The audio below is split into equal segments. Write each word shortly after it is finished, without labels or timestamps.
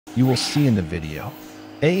you will see in the video.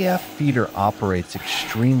 Affeeder operates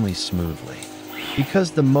extremely smoothly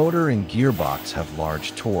because the motor and gearbox have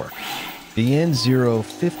large torque. The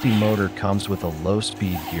N050 motor comes with a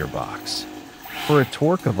low-speed gearbox for a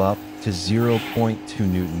torque of up to 0.2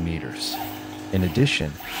 Newton meters. In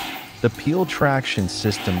addition, the peel traction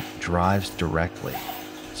system drives directly,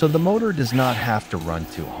 so the motor does not have to run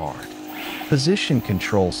too hard. Position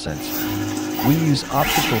control sensor. We use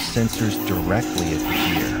optical sensors directly at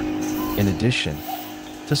the gear. In addition,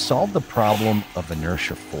 to solve the problem of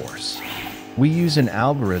inertia force, we use an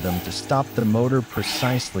algorithm to stop the motor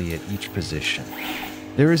precisely at each position.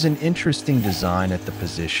 There is an interesting design at the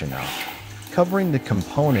position up, covering the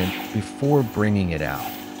component before bringing it out.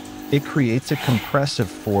 It creates a compressive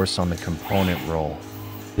force on the component roll.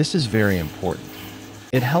 This is very important.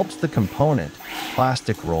 It helps the component,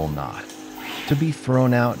 plastic roll knot, to be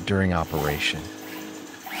thrown out during operation.